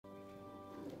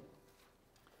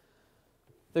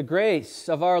The grace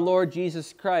of our Lord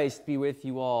Jesus Christ be with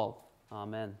you all.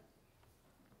 Amen.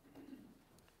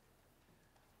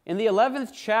 In the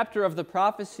 11th chapter of the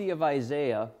prophecy of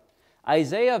Isaiah,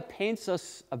 Isaiah paints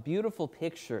us a beautiful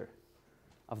picture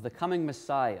of the coming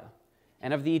Messiah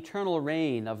and of the eternal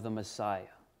reign of the Messiah.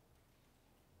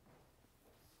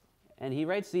 And he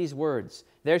writes these words,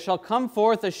 "There shall come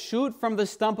forth a shoot from the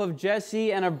stump of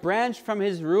Jesse, and a branch from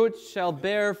his roots shall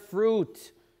bear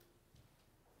fruit."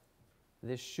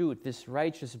 This shoot, this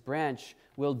righteous branch,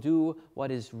 will do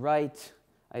what is right.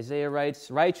 Isaiah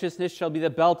writes, "Righteousness shall be the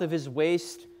belt of his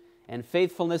waist, and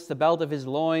faithfulness the belt of his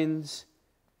loins."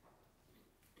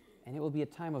 And it will be a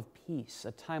time of peace,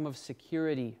 a time of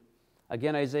security.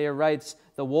 Again, Isaiah writes,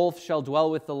 "The wolf shall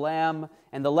dwell with the lamb,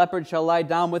 and the leopard shall lie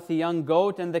down with the young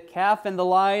goat, and the calf and the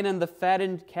lion and the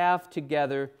fattened calf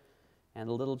together, and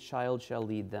a little child shall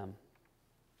lead them."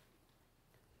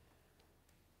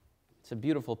 It's a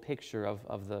beautiful picture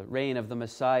of the reign of the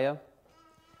Messiah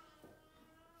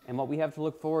and what we have to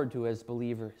look forward to as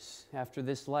believers after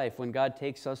this life when God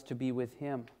takes us to be with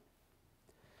Him.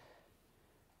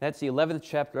 That's the 11th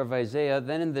chapter of Isaiah.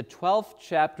 Then in the 12th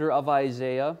chapter of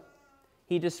Isaiah,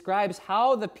 he describes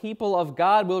how the people of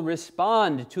God will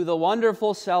respond to the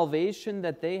wonderful salvation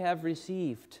that they have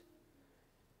received.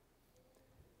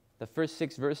 The first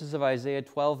 6 verses of Isaiah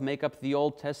 12 make up the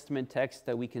Old Testament text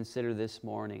that we consider this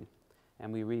morning.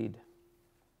 And we read,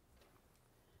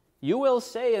 "You will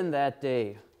say in that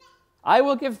day, I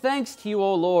will give thanks to you,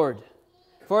 O Lord,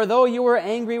 for though you were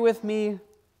angry with me,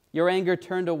 your anger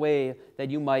turned away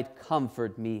that you might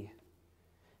comfort me.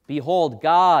 Behold,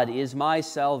 God is my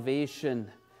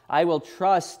salvation. I will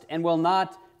trust and will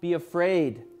not be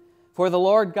afraid. For the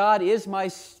Lord God is my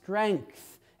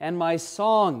strength and my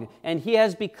song, and He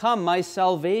has become my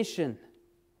salvation.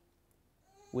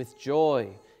 With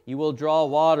joy you will draw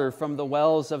water from the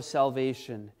wells of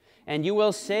salvation, and you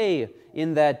will say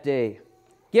in that day,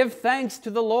 Give thanks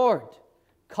to the Lord,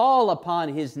 call upon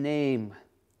His name,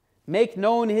 make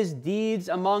known His deeds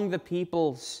among the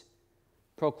peoples,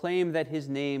 proclaim that His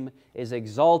name is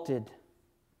exalted.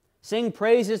 Sing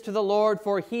praises to the Lord,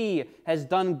 for He has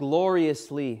done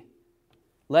gloriously.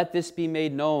 Let this be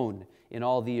made known in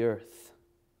all the earth.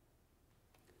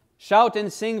 Shout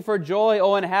and sing for joy,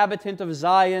 O inhabitant of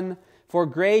Zion, for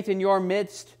great in your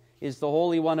midst is the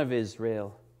Holy One of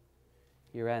Israel."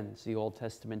 Here ends the Old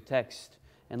Testament text,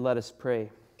 and let us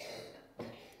pray.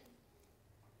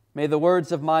 May the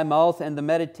words of my mouth and the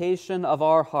meditation of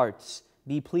our hearts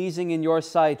be pleasing in your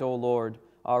sight, O Lord,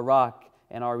 our rock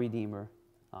and our Redeemer.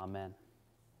 Amen.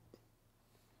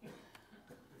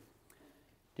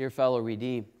 Dear fellow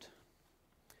redeemed,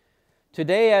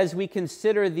 today as we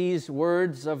consider these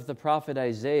words of the prophet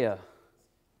Isaiah,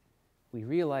 we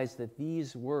realize that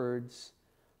these words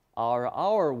are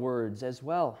our words as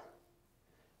well.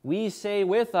 We say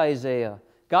with Isaiah,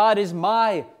 God is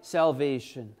my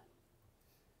salvation.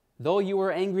 Though you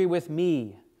were angry with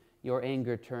me, your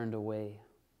anger turned away.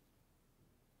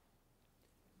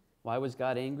 Why was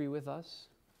God angry with us?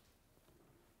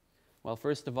 Well,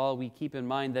 first of all, we keep in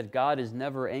mind that God is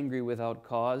never angry without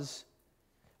cause.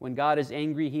 When God is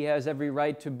angry, He has every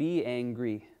right to be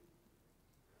angry.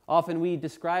 Often we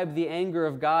describe the anger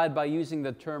of God by using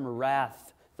the term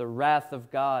wrath, the wrath of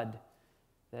God.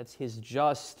 That's His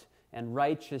just and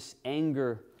righteous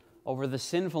anger over the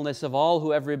sinfulness of all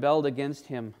who have rebelled against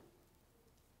Him.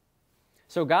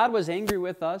 So God was angry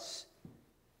with us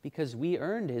because we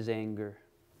earned His anger.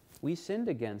 We sinned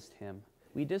against Him.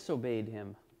 We disobeyed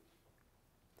Him.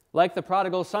 Like the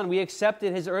prodigal son, we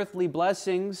accepted his earthly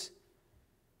blessings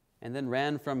and then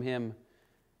ran from Him,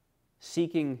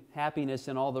 seeking happiness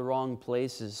in all the wrong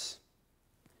places.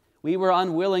 We were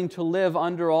unwilling to live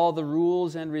under all the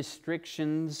rules and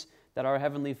restrictions that our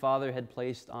Heavenly Father had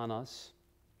placed on us.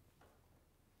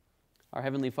 Our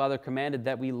Heavenly Father commanded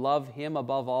that we love Him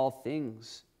above all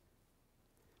things.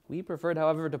 We preferred,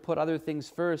 however, to put other things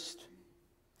first.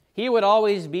 He would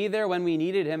always be there when we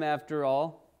needed Him, after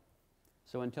all.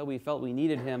 So until we felt we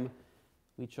needed Him,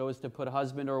 we chose to put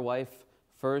husband or wife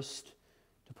first,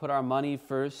 to put our money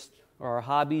first, or our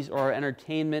hobbies or our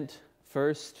entertainment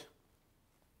first.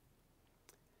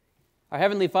 Our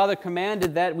Heavenly Father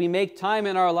commanded that we make time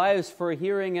in our lives for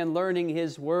hearing and learning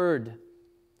His Word.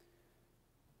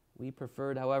 We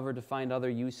preferred, however, to find other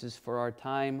uses for our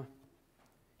time.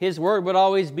 His Word would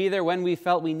always be there when we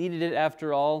felt we needed it,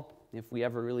 after all, if we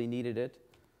ever really needed it.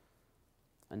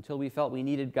 Until we felt we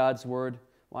needed God's Word,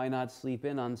 why not sleep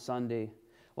in on Sunday?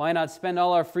 Why not spend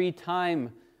all our free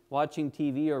time watching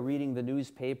TV or reading the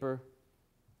newspaper?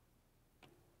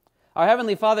 Our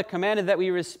Heavenly Father commanded that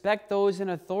we respect those in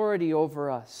authority over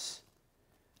us.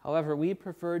 However, we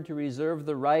preferred to reserve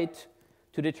the right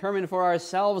to determine for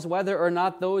ourselves whether or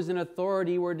not those in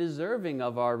authority were deserving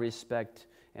of our respect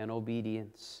and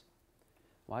obedience.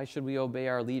 Why should we obey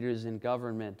our leaders in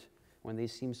government when they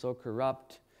seem so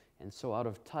corrupt and so out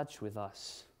of touch with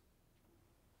us?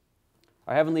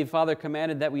 Our Heavenly Father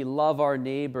commanded that we love our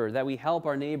neighbor, that we help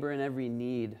our neighbor in every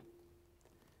need.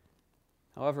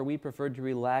 However, we preferred to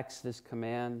relax this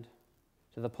command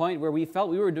to the point where we felt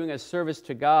we were doing a service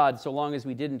to God so long as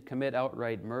we didn't commit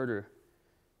outright murder.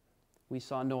 We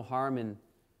saw no harm in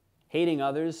hating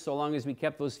others so long as we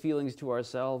kept those feelings to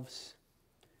ourselves.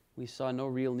 We saw no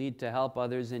real need to help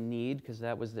others in need because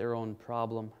that was their own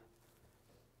problem.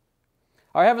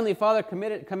 Our Heavenly Father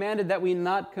commanded that we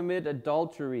not commit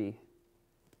adultery.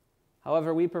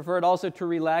 However, we preferred also to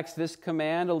relax this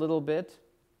command a little bit.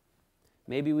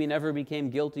 Maybe we never became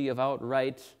guilty of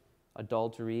outright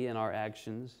adultery in our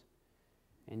actions,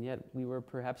 and yet we were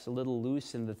perhaps a little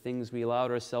loose in the things we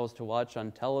allowed ourselves to watch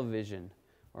on television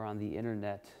or on the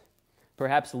internet.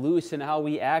 Perhaps loose in how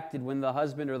we acted when the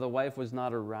husband or the wife was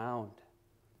not around.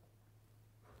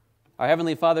 Our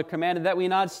Heavenly Father commanded that we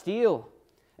not steal,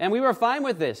 and we were fine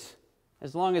with this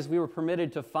as long as we were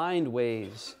permitted to find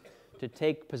ways to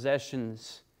take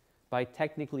possessions by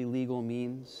technically legal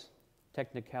means,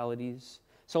 technicalities,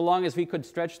 so long as we could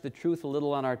stretch the truth a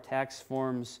little on our tax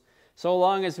forms, so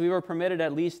long as we were permitted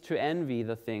at least to envy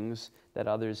the things that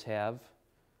others have,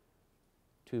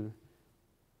 to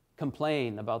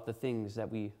complain about the things that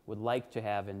we would like to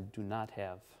have and do not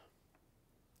have.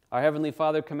 Our Heavenly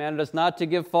Father commanded us not to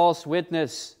give false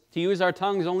witness, to use our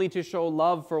tongues only to show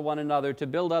love for one another, to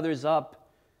build others up.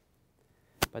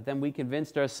 But then we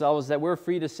convinced ourselves that we're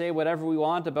free to say whatever we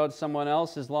want about someone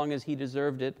else as long as he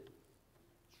deserved it.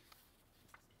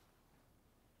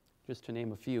 Just to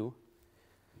name a few.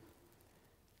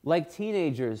 Like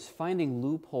teenagers finding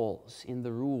loopholes in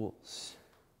the rules,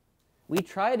 we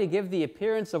try to give the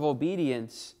appearance of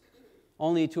obedience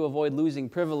only to avoid losing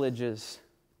privileges.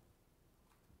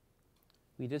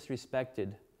 We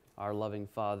disrespected our loving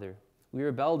Father. We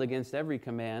rebelled against every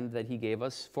command that He gave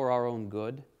us for our own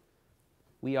good.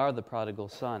 We are the prodigal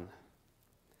son.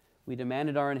 We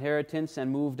demanded our inheritance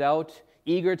and moved out,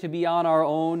 eager to be on our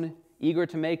own, eager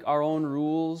to make our own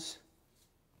rules.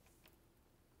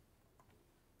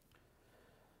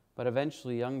 But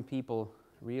eventually, young people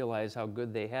realize how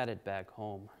good they had it back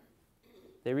home.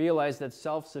 They realize that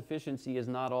self-sufficiency is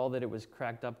not all that it was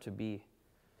cracked up to be.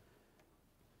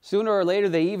 Sooner or later,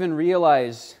 they even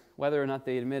realize, whether or not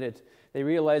they admit it, they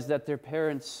realize that their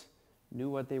parents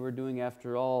knew what they were doing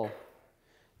after all,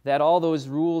 that all those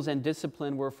rules and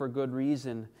discipline were for good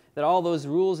reason, that all those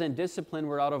rules and discipline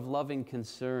were out of loving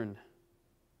concern.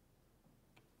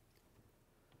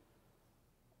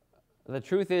 The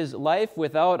truth is, life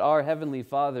without our Heavenly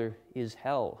Father is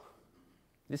hell.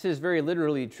 This is very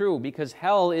literally true because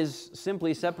hell is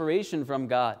simply separation from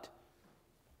God.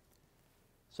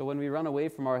 So when we run away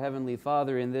from our Heavenly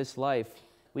Father in this life,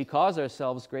 we cause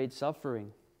ourselves great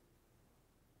suffering.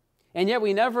 And yet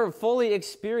we never fully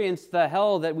experience the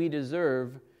hell that we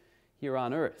deserve here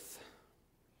on earth.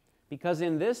 Because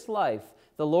in this life,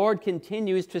 the Lord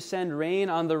continues to send rain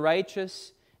on the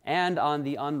righteous and on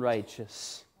the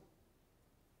unrighteous.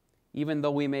 Even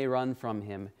though we may run from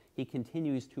Him, He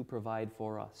continues to provide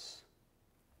for us.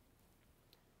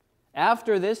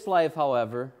 After this life,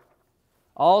 however,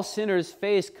 all sinners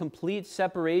face complete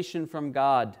separation from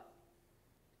God,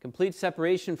 complete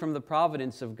separation from the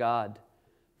providence of God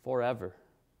forever.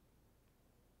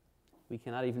 We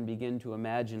cannot even begin to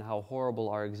imagine how horrible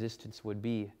our existence would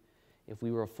be if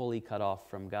we were fully cut off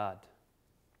from God.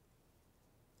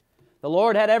 The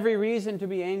Lord had every reason to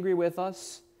be angry with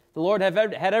us. The Lord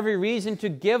had every reason to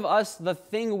give us the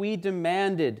thing we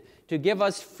demanded, to give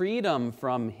us freedom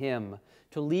from Him,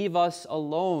 to leave us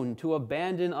alone, to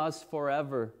abandon us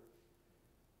forever.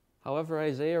 However,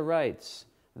 Isaiah writes,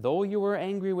 "Though you were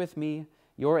angry with me,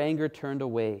 your anger turned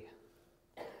away."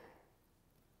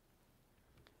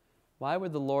 Why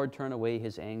would the Lord turn away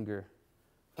His anger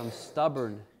from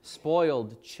stubborn,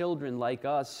 spoiled children like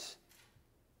us?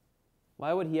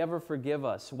 Why would He ever forgive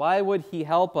us? Why would He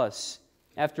help us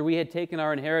after we had taken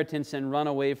our inheritance and run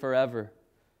away forever?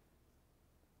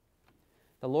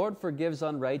 The Lord forgives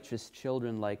unrighteous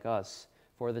children like us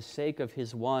for the sake of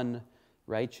His one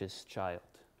righteous child.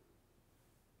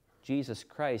 Jesus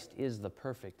Christ is the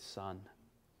perfect Son.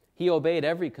 He obeyed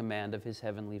every command of His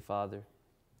Heavenly Father.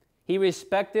 He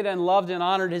respected and loved and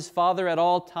honored His Father at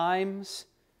all times.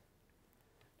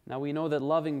 Now we know that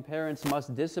loving parents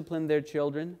must discipline their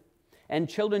children, and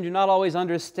children do not always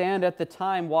understand at the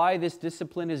time why this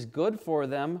discipline is good for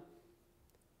them.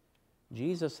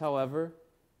 Jesus, however,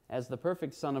 as the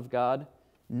perfect Son of God,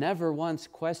 never once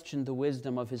questioned the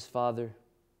wisdom of his Father,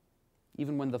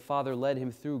 even when the Father led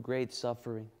him through great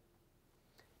suffering.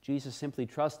 Jesus simply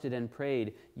trusted and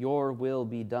prayed, "Your will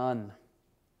be done."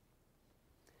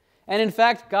 And in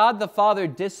fact, God the Father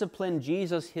disciplined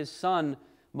Jesus, his Son,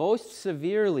 most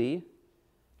severely,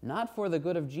 not for the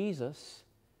good of Jesus,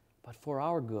 but for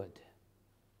our good.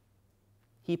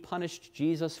 He punished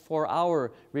Jesus for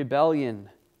our rebellion,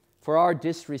 for our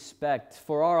disrespect,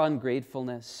 for our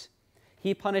ungratefulness.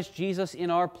 He punished Jesus in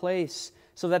our place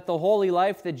so that the holy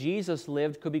life that Jesus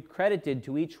lived could be credited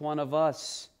to each one of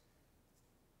us.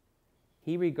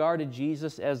 He regarded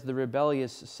Jesus as the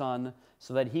rebellious son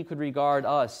so that he could regard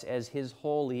us as his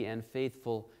holy and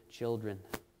faithful children.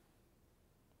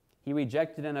 He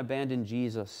rejected and abandoned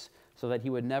Jesus so that he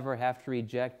would never have to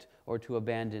reject or to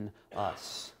abandon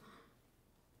us.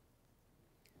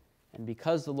 And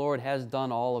because the Lord has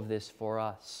done all of this for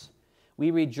us, we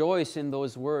rejoice in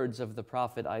those words of the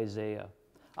prophet Isaiah.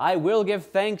 "I will give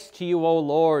thanks to you, O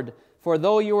Lord, for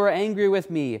though you were angry with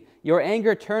me, your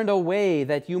anger turned away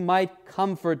that you might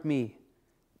comfort me."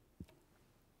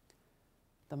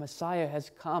 The Messiah has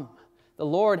come. The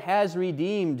Lord has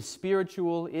redeemed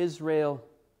spiritual Israel.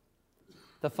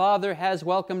 The Father has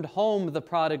welcomed home the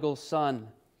prodigal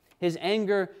son. His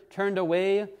anger turned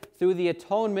away through the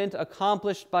atonement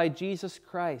accomplished by Jesus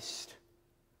Christ.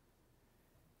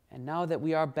 And now that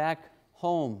we are back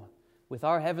home with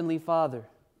our Heavenly Father,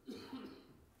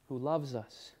 who loves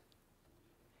us,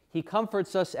 He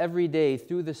comforts us every day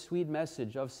through the sweet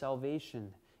message of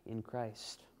salvation in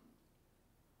Christ.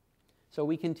 So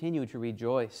we continue to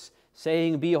rejoice,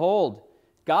 saying, "Behold,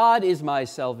 God is my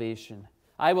salvation.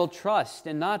 I will trust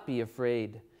and not be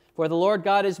afraid. For the Lord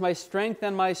God is my strength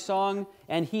and my song,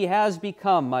 and He has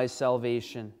become my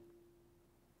salvation."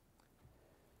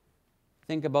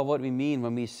 Think about what we mean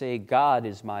when we say, "God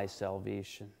is my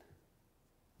salvation."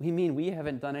 We mean we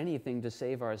haven't done anything to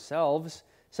save ourselves.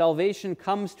 Salvation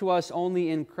comes to us only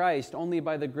in Christ, only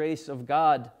by the grace of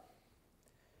God.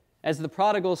 As the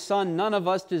prodigal son, none of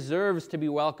us deserves to be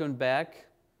welcomed back.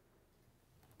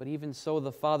 But even so,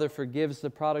 the Father forgives the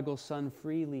prodigal son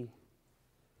freely.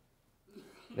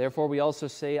 Therefore, we also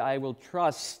say, "I will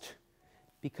trust,"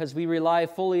 because we rely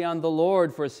fully on the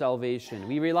Lord for salvation.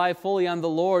 We rely fully on the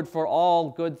Lord for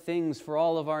all good things, for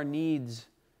all of our needs.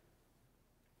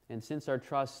 And since our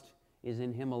trust is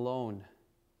in Him alone,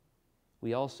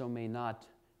 we also may not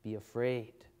be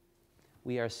afraid.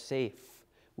 We are safe.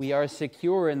 We are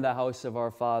secure in the house of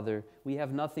our Father. We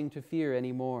have nothing to fear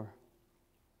anymore.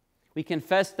 We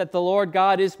confess that the Lord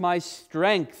God is my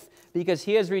strength because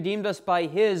He has redeemed us by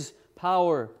His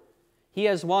power. He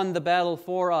has won the battle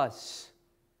for us.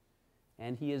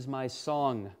 And He is my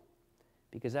song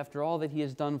because after all that He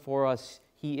has done for us,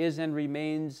 He is and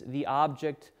remains the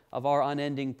object of our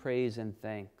unending praise and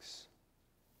thanks.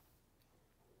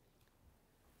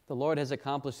 The Lord has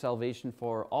accomplished salvation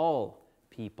for all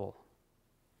people.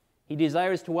 He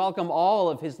desires to welcome all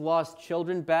of His lost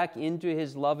children back into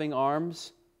His loving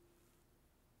arms.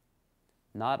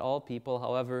 Not all people,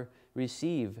 however,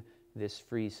 receive this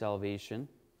free salvation.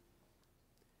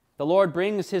 The Lord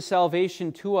brings His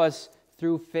salvation to us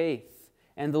through faith,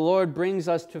 and the Lord brings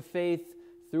us to faith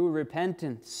through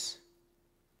repentance.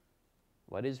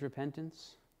 What is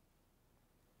repentance?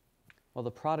 Well,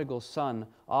 the prodigal son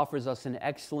offers us an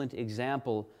excellent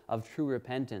example of true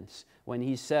repentance when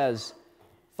he says,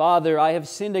 "Father, I have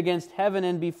sinned against heaven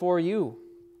and before you.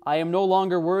 I am no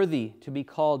longer worthy to be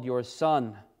called your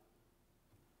son."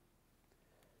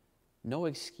 No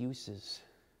excuses,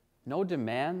 no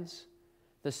demands.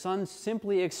 The son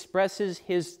simply expresses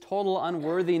his total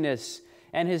unworthiness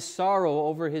and his sorrow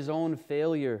over his own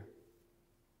failure.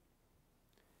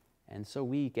 And so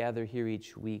we gather here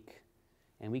each week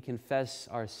and we confess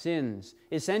our sins,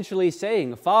 essentially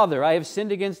saying, "Father, I have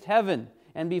sinned against heaven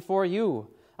and before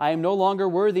you. I am no longer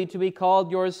worthy to be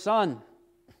called your son."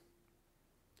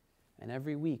 And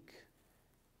every week,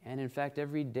 and in fact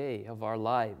every day of our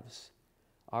lives,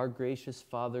 our gracious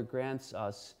Father grants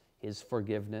us His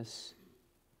forgiveness,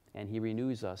 and He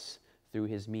renews us through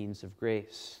His means of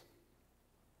grace.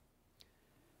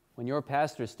 When your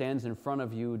pastor stands in front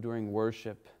of you during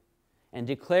worship and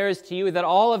declares to you that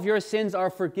all of your sins are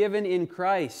forgiven in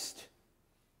Christ,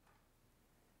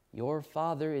 your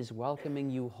Father is welcoming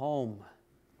you home.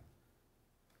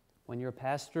 When your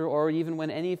pastor, or even when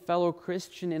any fellow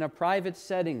Christian in a private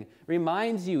setting,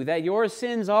 reminds you that your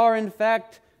sins are in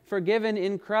fact forgiven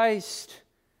in Christ,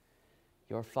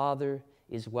 your Father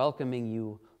is welcoming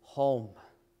you home.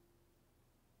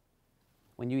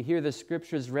 When you hear the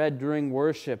Scriptures read during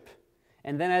worship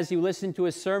And then as you listen to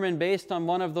a sermon based on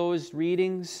one of those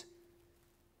readings,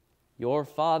 your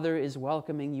Father is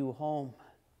welcoming you home.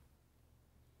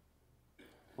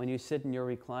 When you sit in your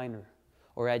recliner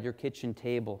or at your kitchen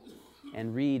table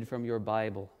and read from your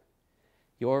Bible,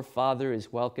 your Father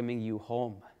is welcoming you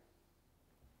home.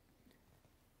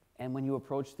 And when you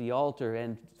approach the altar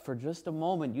and for just a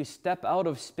moment you step out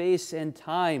of space and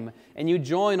time and you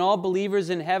join all believers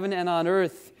in heaven and on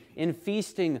earth in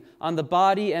feasting on the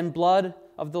body and blood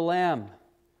of the Lamb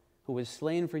who was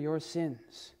slain for your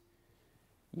sins,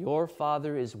 your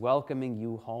Father is welcoming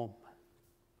you home.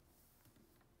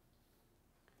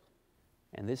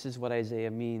 And this is what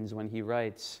Isaiah means when he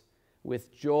writes,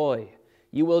 "With joy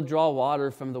you will draw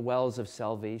water from the wells of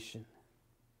salvation."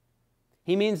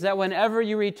 He means that whenever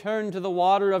you return to the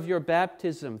water of your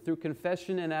baptism through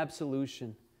confession and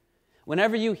absolution,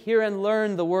 whenever you hear and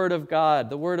learn the Word of God,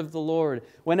 the Word of the Lord,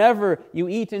 whenever you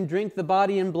eat and drink the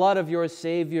body and blood of your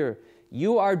Savior,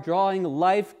 you are drawing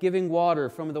life-giving water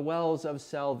from the wells of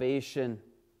salvation.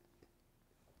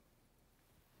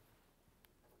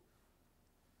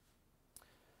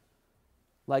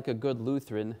 Like a good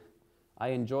Lutheran, I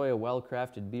enjoy a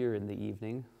well-crafted beer in the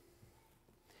evening.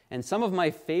 And some of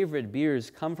my favorite beers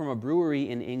come from a brewery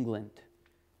in England.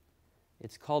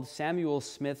 It's called Samuel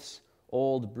Smith's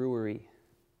Old Brewery.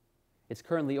 It's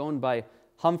currently owned by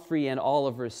Humphrey and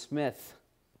Oliver Smith.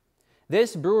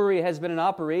 This brewery has been in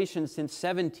operation since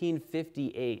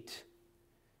 1758,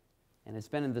 and it's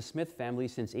been in the Smith family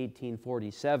since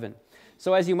 1847.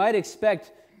 So as you might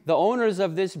expect, the owners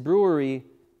of this brewery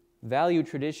value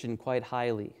tradition quite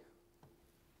highly.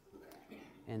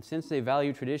 And since they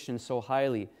value tradition so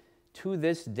highly, to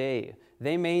this day,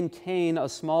 they maintain a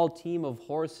small team of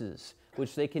horses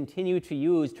which they continue to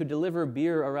use to deliver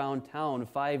beer around town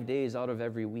 5 days out of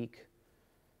every week.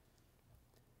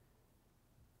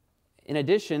 In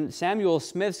addition, Samuel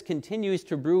Smith's continues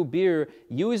to brew beer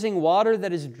using water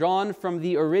that is drawn from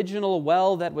the original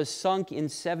well that was sunk in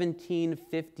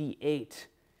 1758.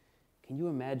 Can you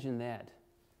imagine that?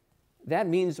 That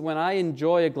means when I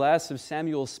enjoy a glass of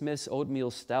Samuel Smith's oatmeal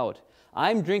stout,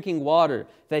 I'm drinking water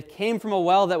that came from a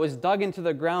well that was dug into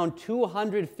the ground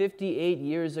 258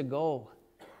 years ago.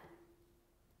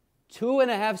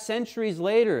 2.5 centuries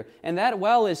later, and that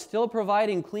well is still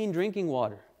providing clean drinking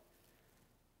water.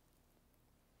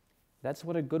 That's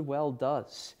what a good well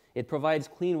does. It provides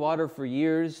clean water for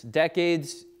years,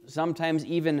 decades, sometimes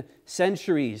even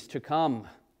centuries to come.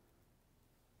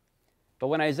 But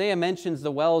when Isaiah mentions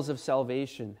the wells of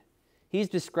salvation, he's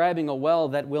describing a well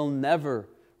that will never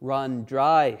run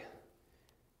dry.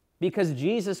 Because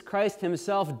Jesus Christ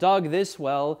himself dug this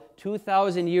well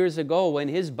 2,000 years ago when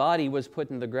his body was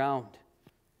put in the ground.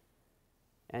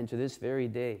 And to this very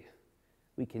day,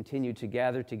 we continue to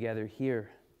gather together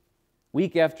here,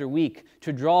 week after week,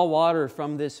 to draw water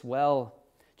from this well,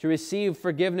 to receive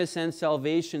forgiveness and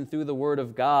salvation through the Word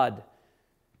of God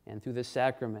and through the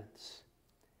sacraments.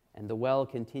 And the well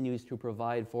continues to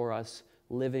provide for us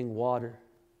living water.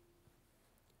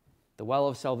 The well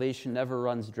of salvation never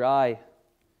runs dry.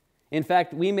 In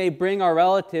fact, we may bring our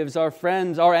relatives, our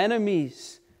friends, our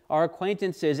enemies, our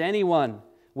acquaintances, anyone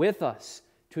with us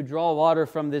to draw water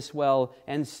from this well,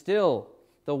 and still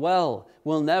the well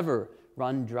will never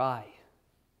run dry.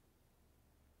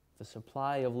 The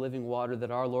supply of living water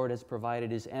that our Lord has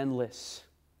provided is endless.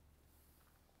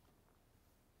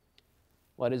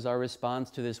 What is our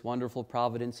response to this wonderful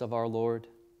providence of our Lord?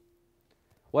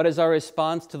 What is our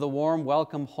response to the warm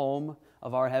welcome home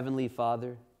of our Heavenly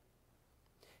Father?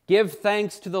 Give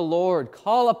thanks to the Lord,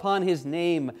 call upon his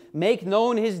name, make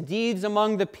known his deeds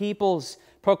among the peoples,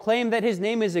 proclaim that his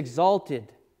name is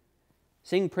exalted.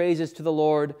 Sing praises to the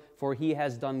Lord, for he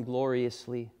has done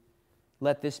gloriously.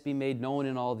 Let this be made known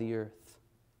in all the earth.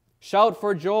 Shout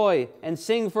for joy and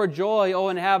sing for joy, O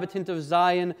inhabitant of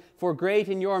Zion, for great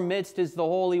in your midst is the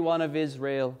Holy One of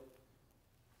Israel.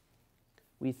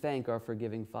 We thank our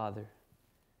forgiving Father.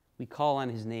 We call on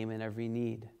his name in every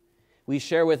need. We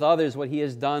share with others what he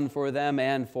has done for them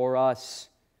and for us.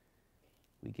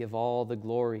 We give all the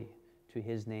glory to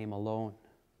his name alone.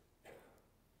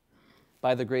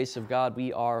 By the grace of God,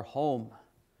 we are home.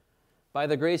 By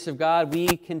the grace of God, we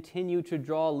continue to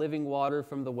draw living water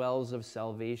from the wells of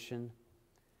salvation.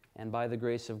 And by the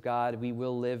grace of God, we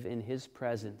will live in his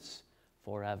presence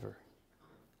forever.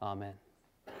 Amen.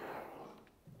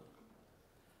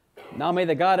 Now may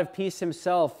the God of peace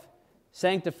himself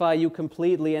sanctify you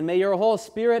completely, and may your whole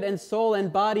spirit and soul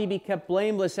and body be kept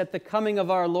blameless at the coming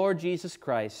of our Lord Jesus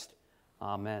Christ.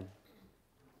 Amen.